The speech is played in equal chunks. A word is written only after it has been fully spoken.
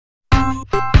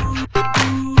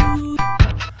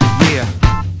Yeah,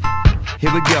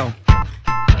 here we go.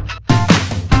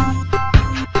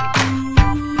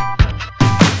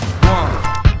 One,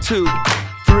 two,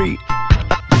 three.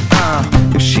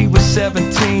 If she was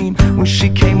 17 when she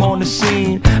came on the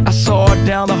scene, I saw her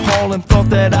down the hall and thought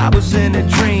that I was in a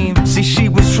dream. See, she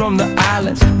was from the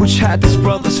islands, which had this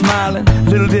brother smiling.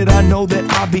 Little did I know that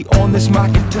I'd be on this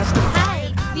mic and testify.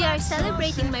 Hi, we are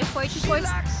celebrating my 41st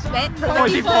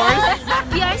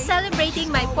We are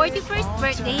celebrating my 41st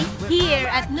birthday here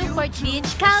at Newport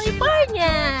Beach,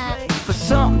 California. But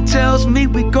something tells me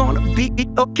we're gonna be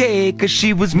okay, 'cause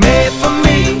she was made for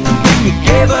me. When you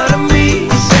gave her to me,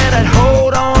 I said I'd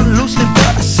hold on loosely,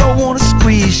 but I so wanna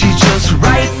squeeze. She's just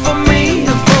right for me,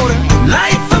 for the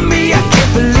life for me. I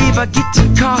can't believe I get to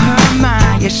call her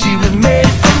mine. Yeah, she was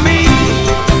made for me.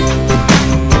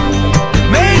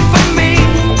 Made for me.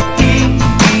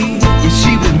 Yeah,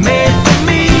 she was made for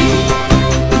me.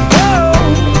 Oh,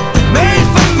 made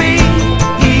for me.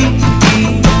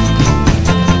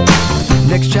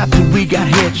 Next chapter we got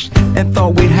hitched and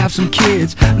thought we'd have some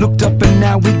kids. Looked up and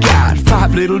now we got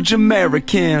 5 little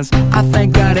Jamericans. I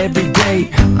thank God every day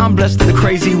I'm blessed in a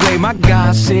crazy way. My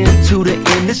God sent to the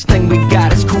end. This thing we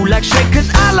got is cool like shit. 'Cause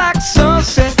I like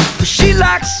sunset, but she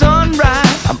likes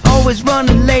sunrise. I'm always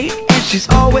running late and she's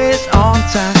always on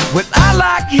time. Well, I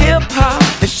like hip-hop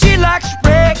and she likes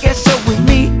reggae, so we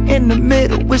meet in the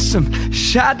middle with some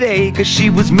Sade. 'Cause she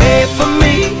was made for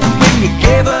me when you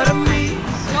gave her to me.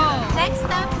 Next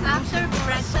up, after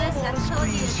breakfast at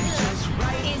Shody is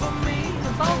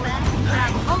boba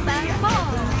from Boba.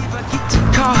 To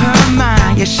call her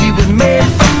mine, yeah, she was made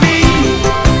for me.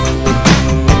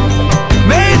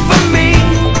 Made for me.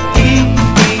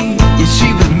 Yeah, she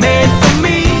was made for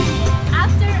me.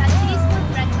 After a tasteful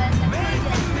breakfast at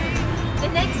Shody, the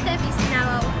next step is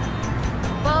now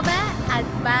boba at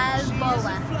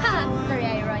Balboa. Haha, very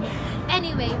ironic.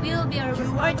 Anyway, we will be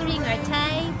ordering our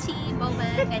Thai tea, boba,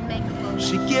 and mango boba.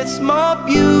 She gets more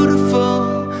beautiful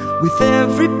with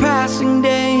every passing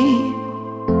day.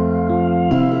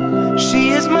 She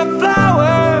is my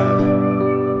flower,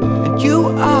 and you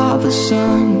are the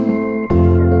sun.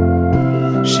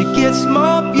 She gets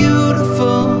more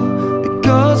beautiful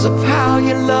because of how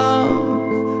you love,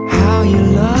 how you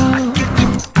love.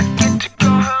 I get to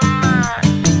call her mine.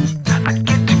 I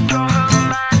get to call her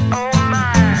mine, oh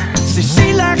mine. See, she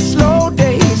likes slow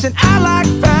days and I like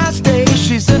fast days.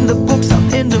 She's in the books, I'm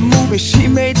in the movies. She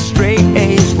made straight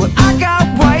A's. Well, I got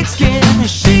white skin and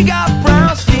she got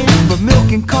brown skin, but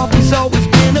milk and coffee's always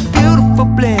been a beautiful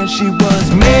blend. She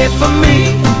was made for me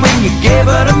when you gave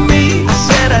her to me. I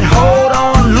said I'd hold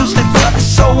on loosely, but I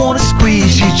so wanna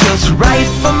squeeze. She's just right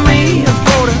for me,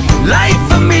 for the life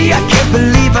for me. I can't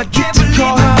believe I get to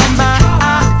call her mine.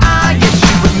 Yeah,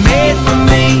 she was made for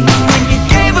me when you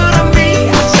gave her to me.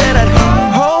 I said I'd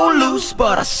hold loose,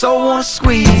 but I so wanna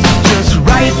squeeze. Just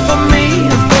right for me,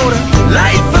 for the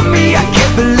life for me. I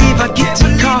can't believe I get to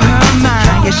call her mine.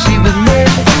 Yeah, she was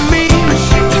made for me.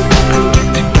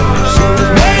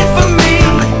 Made for me.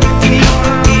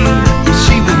 Yeah,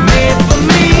 she was made for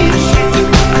me.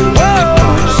 Whoa,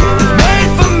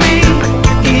 made for me.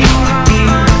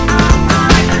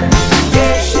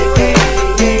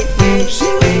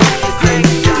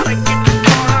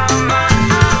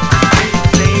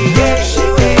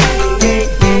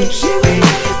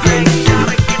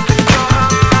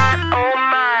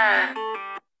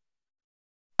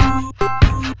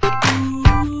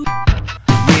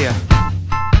 Yeah,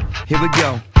 here we go.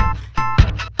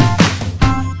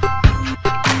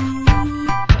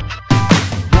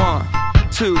 One,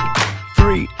 two,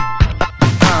 three.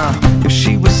 If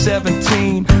she was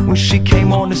 17 when she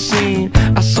came on the scene,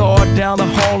 I saw her down the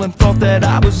hall and thought that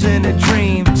I was in a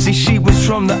dream. See, she was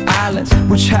from the islands,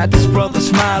 which had this brother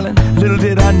smiling. Little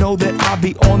did I know that I'd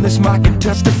be on this mic and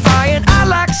testify. And I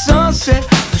like sunset,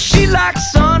 but